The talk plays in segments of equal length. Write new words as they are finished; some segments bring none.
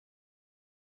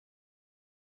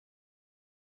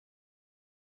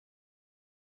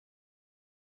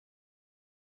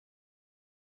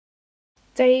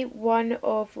Day 1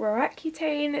 of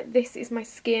Roaccutane. This is my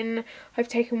skin. I've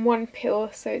taken 1 pill,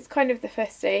 so it's kind of the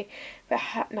first day, but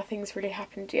nothing's really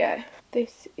happened yet.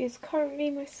 This is currently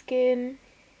my skin.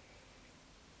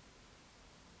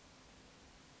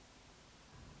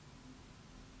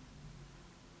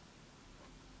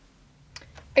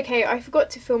 Okay, I forgot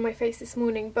to film my face this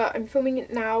morning, but I'm filming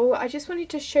it now. I just wanted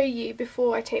to show you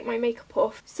before I take my makeup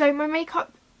off. So my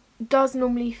makeup does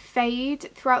normally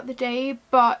fade throughout the day,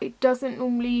 but it doesn't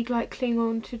normally like cling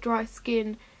on to dry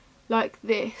skin like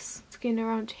this. Skin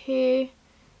around here,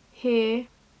 here.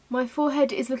 My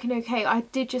forehead is looking okay. I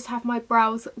did just have my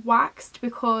brows waxed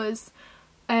because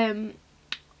I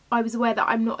was aware that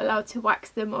I'm not allowed to wax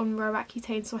them on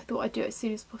Roaccutane, so I thought I'd do it as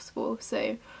soon as possible.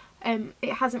 So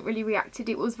it hasn't really reacted.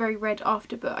 It was very red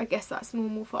after, but I guess that's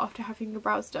normal for after having your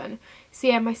brows done. So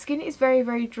yeah, my skin is very,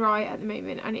 very dry at the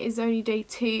moment, and it is only day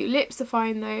 2. Lips are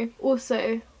fine though.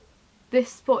 Also,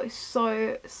 this spot is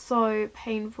so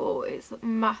painful. It's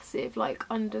massive, like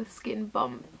under the skin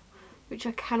bump, which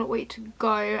I cannot wait to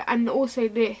go. And also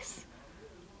this.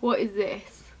 What is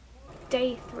this?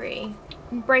 Day 3.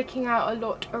 I'm breaking out a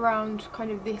lot around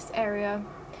kind of this area.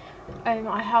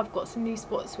 I have got some new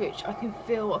spots which I can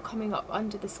feel are coming up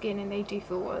under the skin, and they do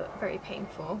feel very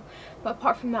painful. But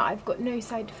apart from that, I've got no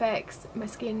side effects. My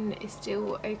skin is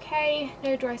still okay,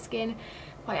 no dry skin,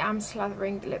 but I am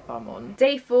slathering the lip balm on.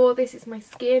 Day 4, this is my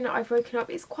skin. I've woken up,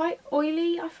 it's quite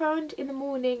oily. I found in the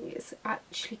morning it's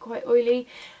actually quite oily,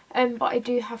 but I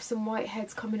do have some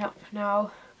whiteheads coming up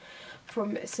now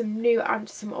from some new and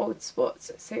some old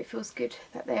spots, so it feels good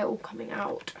that they're all coming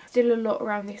out. Still a lot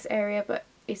around this area, but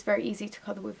it's very easy to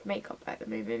colour with makeup at the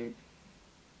moment.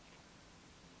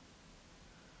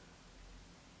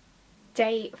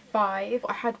 Day 5.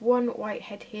 I had 1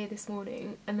 whitehead here this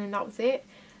morning, and then that was it.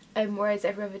 Whereas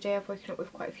every other day I've woken up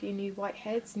with quite a few new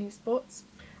whiteheads, new spots.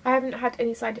 I haven't had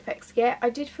any side effects yet. I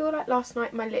did feel like last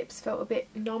night my lips felt a bit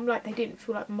numb, like they didn't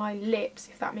feel like my lips,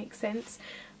 if that makes sense.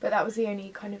 But that was the only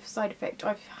kind of side effect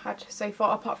I've had so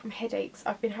far, apart from headaches.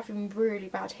 I've been having really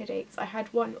bad headaches. I had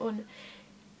one on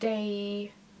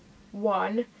day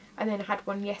 1, and then I had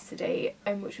one yesterday,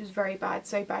 which was very bad,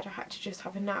 so bad I had to just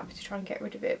have a nap to try and get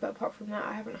rid of it. But apart from that,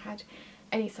 I haven't had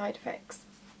any side effects.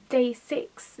 Day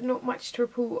 6, not much to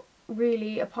report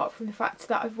really, apart from the fact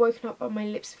that I've woken up and my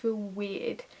lips feel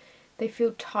weird. They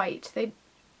feel tight. They're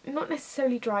not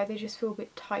necessarily dry, they just feel a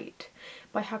bit tight.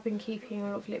 But I have been keeping a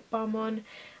lot of lip balm on.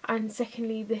 And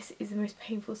secondly, this is the most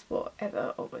painful spot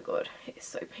ever. Oh my god, it's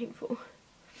so painful.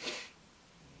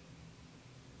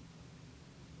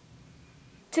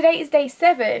 Today is day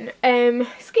 7.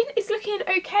 Skin is looking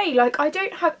okay. Like, I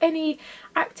don't have any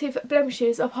active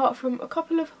blemishes apart from a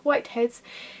couple of whiteheads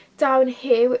down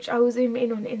here, which I will zoom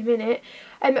in on in a minute.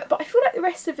 But I feel like the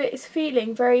rest of it is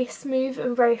feeling very smooth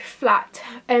and very flat,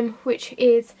 which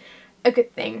is a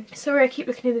good thing. Sorry I keep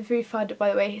looking in the viewfinder,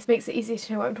 by the way. It makes it easier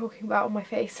to know what I'm talking about on my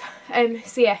face.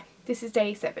 So yeah, this is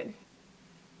day 7.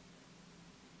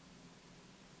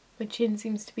 My chin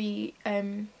seems to be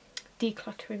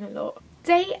decluttering a lot.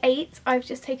 Day 8, I've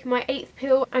just taken my 8th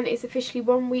pill, and it's officially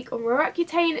 1 week on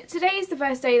Roaccutane. Today is the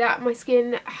first day that my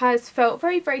skin has felt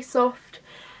very, very soft.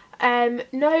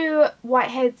 No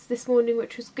whiteheads this morning,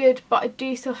 which was good, but I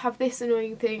do still have this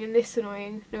annoying thing and this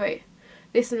annoying, no wait,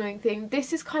 this annoying thing.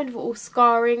 This is kind of all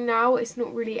scarring now, it's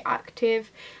not really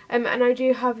active, and I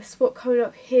do have a spot coming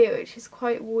up here, which is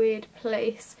quite a weird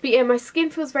place. But yeah, my skin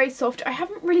feels very soft. I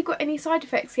haven't really got any side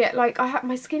effects yet. Like,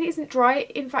 my skin isn't dry.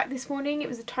 In fact, this morning it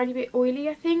was a tiny bit oily,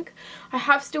 I think. I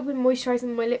have still been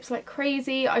moisturising my lips like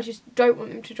crazy. I just don't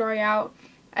want them to dry out.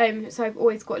 So I've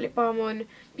always got lip balm on.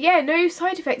 But yeah, no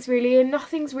side effects really, and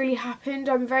nothing's really happened.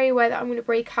 I'm very aware that I'm going to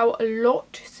break out a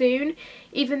lot soon,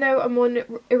 even though I'm on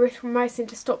erythromycin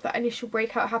to stop that initial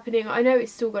breakout happening. I know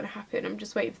it's still going to happen, I'm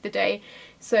just waiting for the day.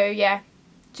 So yeah,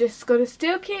 just gotta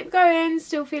still keep going,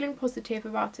 still feeling positive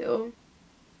about it all.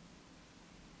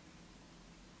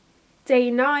 Day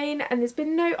 9, and there's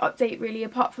been no update really,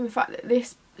 apart from the fact that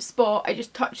this spot, I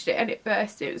just touched it and it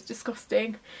burst. It was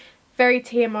disgusting. Very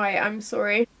TMI, I'm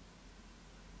sorry.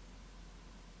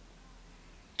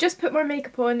 Just put my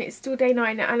makeup on, it's still day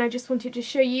 9, and I just wanted to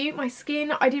show you my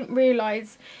skin. I didn't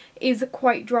realise is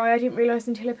quite dry. I didn't realise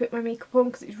until I put my makeup on,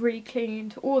 because it's really clinging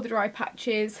to all the dry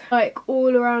patches. Like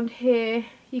all around here,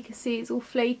 you can see it's all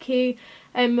flaky.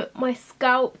 My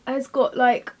scalp has got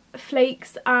like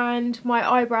flakes, and my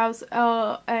eyebrows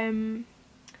are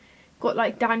got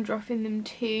like dandruff in them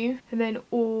too, and then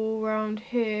all around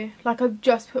here, like I've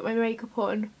just put my makeup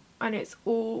on and it's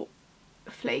all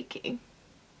flaky.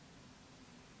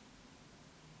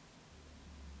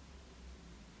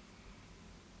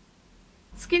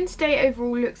 skin today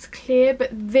overall looks clear, but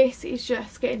this is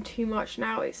just getting too much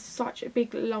now. It's such a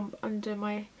big lump under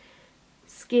my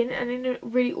skin and in a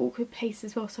really awkward place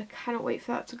as well, so I cannot wait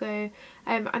for that to go.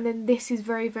 And then this is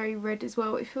very, very red as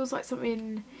well. It feels like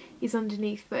something is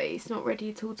underneath, but it's not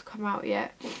ready at all to come out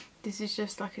yet. This is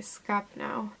just like a scab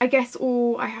now. I guess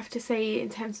all I have to say in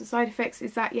terms of side effects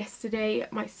is that yesterday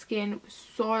my skin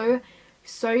was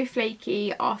so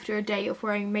flaky after a day of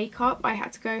wearing makeup. I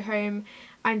had to go home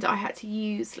and I had to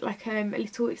use like a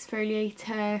little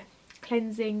exfoliator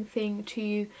cleansing thing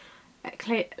to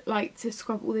to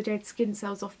scrub all the dead skin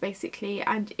cells off basically,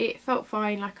 and it felt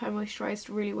fine. Like I moisturised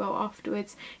really well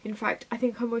afterwards. In fact, I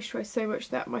think I moisturised so much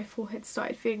that my forehead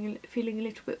started feeling a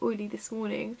little bit oily this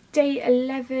morning. Day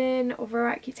 11 of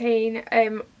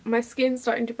Roaccutane. My skin's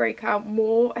starting to break out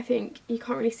more. I think you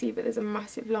can't really see, but there's a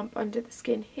massive lump under the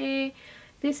skin here.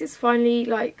 This is finally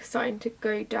like starting to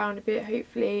go down a bit,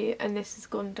 hopefully, and this has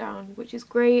gone down, which is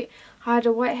great. I had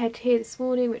a whitehead here this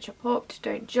morning which I popped,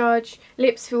 don't judge.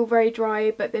 Lips feel very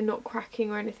dry, but they're not cracking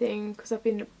or anything because I've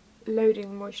been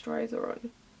loading moisturiser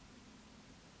on.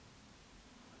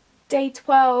 Day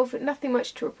 12, nothing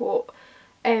much to report.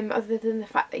 Other than the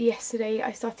fact that yesterday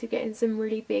I started getting some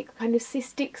really big kind of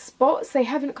cystic spots. They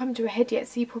haven't come to a head yet,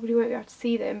 so you probably won't be able to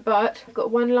see them, but I've got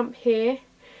one lump here,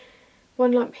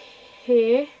 one lump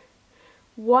here,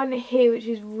 one here which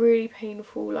is really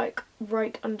painful, like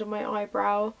right under my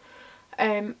eyebrow,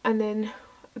 and then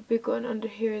a big one under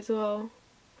here as well,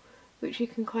 which you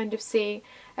can kind of see.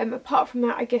 Apart from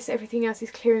that, I guess everything else is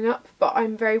clearing up, but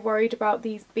I'm very worried about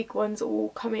these big ones all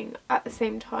coming at the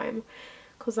same time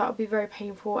because that would be very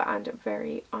painful and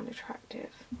very unattractive.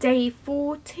 Day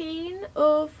 14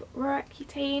 of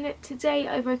Roaccutane. Today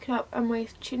I've woken up and my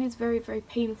chin is very, very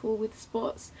painful with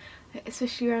spots,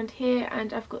 especially around here,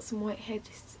 and I've got some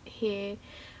whiteheads here.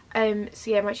 So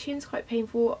yeah, my chin's quite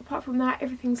painful. Apart from that,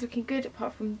 everything's looking good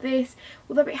apart from this,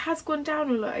 although it has gone down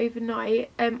a lot overnight.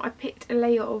 I picked a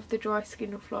layer of the dry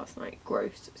skin off last night.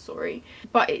 Gross, sorry,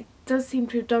 but it does seem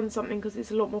to have done something because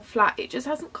it's a lot more flat. It just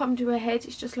hasn't come to a head,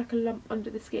 it's just like a lump under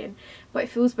the skin, but it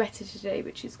feels better today,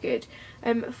 which is good.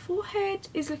 Forehead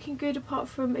is looking good apart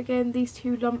from, again, these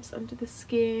two lumps under the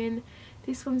skin.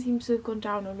 This one seems to have gone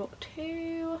down a lot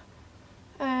too.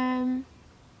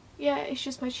 Yeah, it's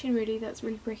just my chin really that's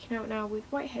really breaking out now with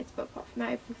whiteheads, but apart from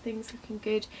that, everything's looking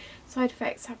good. Side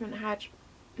effects, haven't had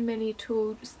many at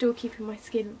all. Still keeping my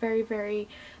skin very, very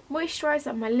moisturised,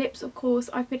 and my lips, of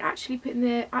course. I've been actually putting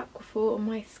the Aquaphor on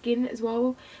my skin as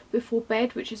well before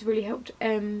bed, which has really helped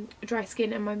dry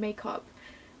skin, and my makeup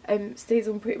stays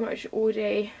on pretty much all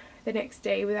day the next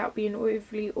day without being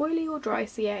overly oily or dry,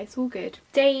 so yeah, it's all good.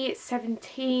 Day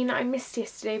 17, I missed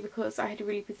yesterday because I had a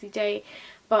really busy day,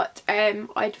 but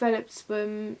I developed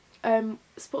some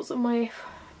spots on my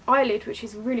eyelid, which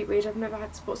is really weird. I've never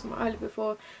had spots on my eyelid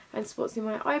before, and spots in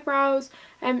my eyebrows.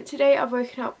 Today I've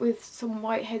woken up with some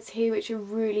whiteheads here which are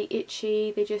really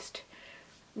itchy. They're just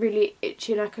really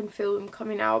itchy and I can feel them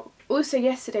coming out. Also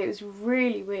yesterday it was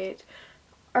really weird.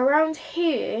 Around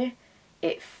here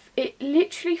it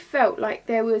literally felt like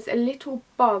there was a little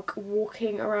bug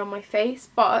walking around my face,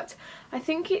 but I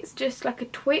think it's just like a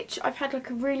twitch. I've had like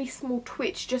a really small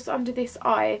twitch just under this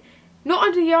eye. Not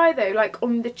under the eye though, like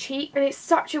on the cheek, and it's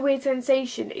such a weird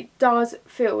sensation. It does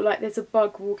feel like there's a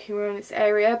bug walking around this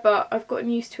area, but I've gotten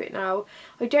used to it now.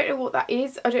 I don't know what that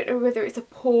is. I don't know whether it's a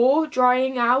pore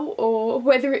drying out or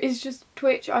whether it is just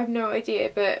twitch. I have no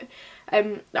idea, but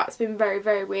that's been very,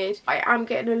 very weird. I am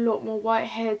getting a lot more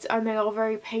whiteheads and they are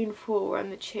very painful around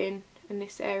the chin in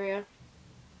this area.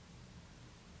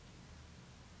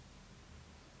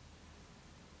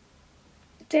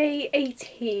 Day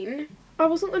 18. I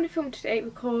wasn't going to film today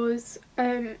because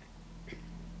I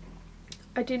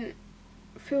didn't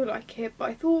feel like it, but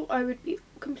I thought I would be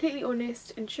completely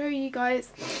honest and show you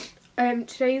guys.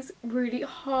 Today's really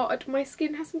hard. My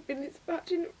skin hasn't been this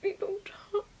bad in a really long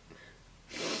time.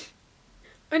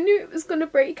 I knew it was going to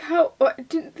break out, but I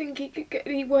didn't think it could get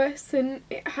any worse than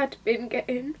it had been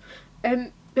getting.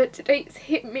 But today's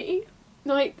hit me.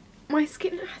 Like, my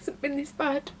skin hasn't been this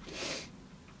bad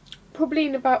probably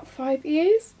in about 5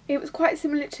 years. It was quite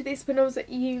similar to this when I was at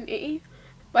uni,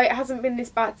 but it hasn't been this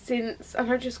bad since,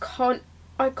 and I just can't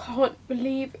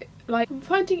believe it. Like, I'm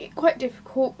finding it quite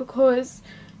difficult because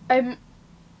I've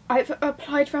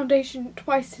applied foundation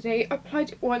twice today. I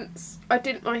applied it once, I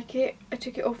didn't like it, I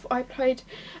took it off. I applied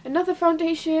another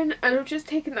foundation and I've just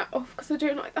taken that off because I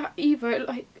don't like that either.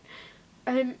 Like,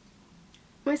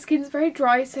 my skin's very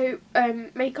dry, so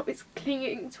makeup is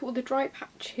clinging to all the dry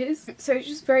patches, so it's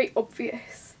just very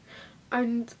obvious,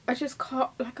 and I just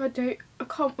can't, like, I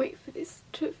can't wait for this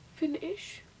to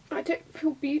finish. I don't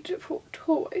feel beautiful at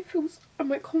all. It feels, and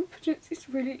my confidence is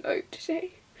really low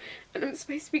today. And I'm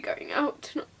supposed to be going out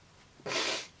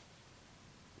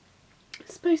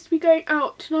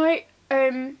tonight.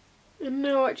 And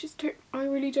now I just don't, I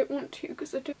really don't want to,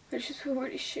 because I just feel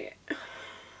really shit.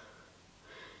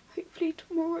 Hopefully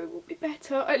tomorrow will be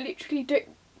better. I literally don't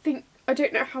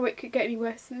know how it could get any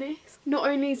worse than this. Not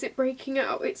only is it breaking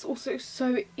out, it's also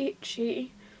so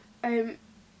itchy, and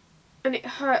it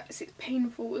hurts, it's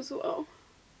painful as well.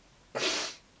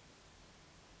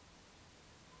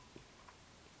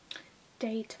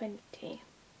 Day 20.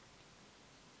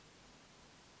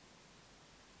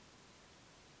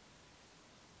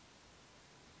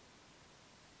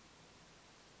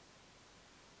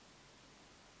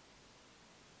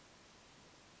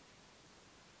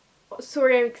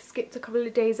 Sorry I skipped a couple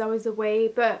of days, I was away,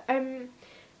 but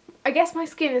I guess my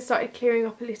skin has started clearing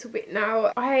up a little bit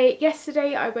now.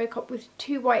 Yesterday I woke up with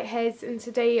 2 whiteheads, and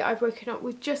today I've woken up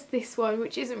with just this one,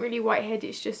 which isn't really whitehead,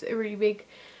 it's just a really big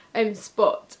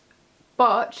spot.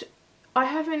 But I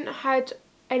haven't had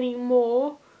any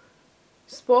more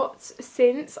spots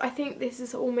since. I think this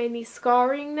is all mainly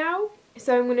scarring now.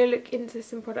 So I'm going to look into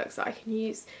some products that I can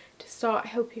use to start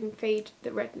helping fade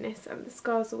the redness and the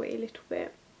scars away a little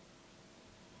bit.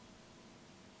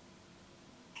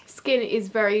 Skin is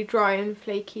very dry and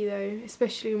flaky though,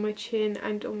 especially on my chin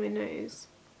and on my nose.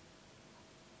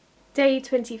 Day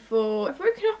 24. I've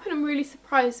woken up and I'm really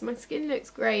surprised. My skin looks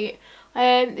great.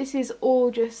 This is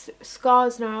all just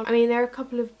scars now. I mean, there are a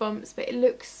couple of bumps, but it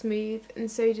looks smooth,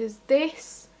 and so does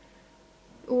this.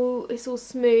 It's all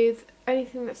smooth. Only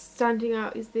thing that's standing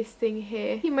out is this thing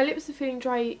here. My lips are feeling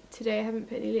dry today. I haven't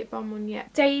put any lip balm on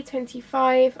yet. Day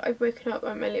 25. I've woken up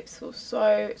and my lips feel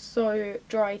so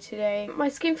dry today. My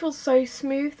skin feels so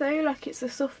smooth though, like it's the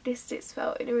softest it's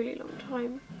felt in a really long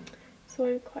time. So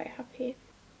I'm quite happy.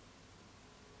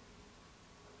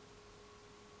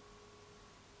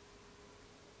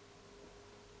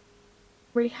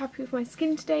 Really happy with my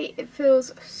skin today. It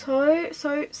feels so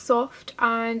soft,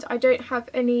 and I don't have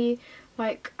any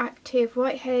like active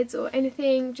whiteheads or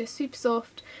anything, just super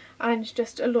soft and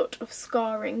just a lot of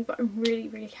scarring, but I'm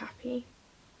really happy.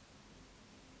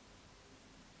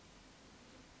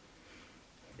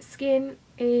 Skin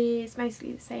is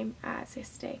mostly the same as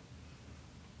yesterday,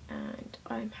 and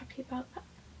I'm happy about that.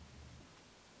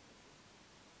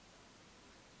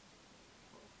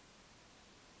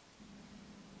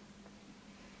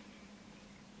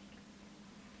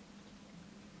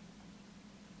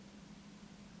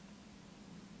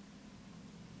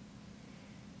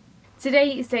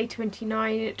 Today is day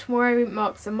 29, tomorrow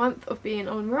marks a month of being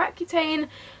on Roaccutane.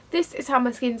 This is how my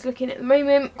skin's looking at the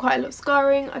moment, quite a lot of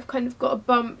scarring. I've kind of got a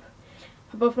bump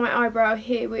above my eyebrow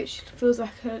here which feels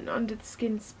like an under the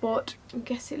skin spot. I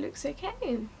guess it looks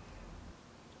okay.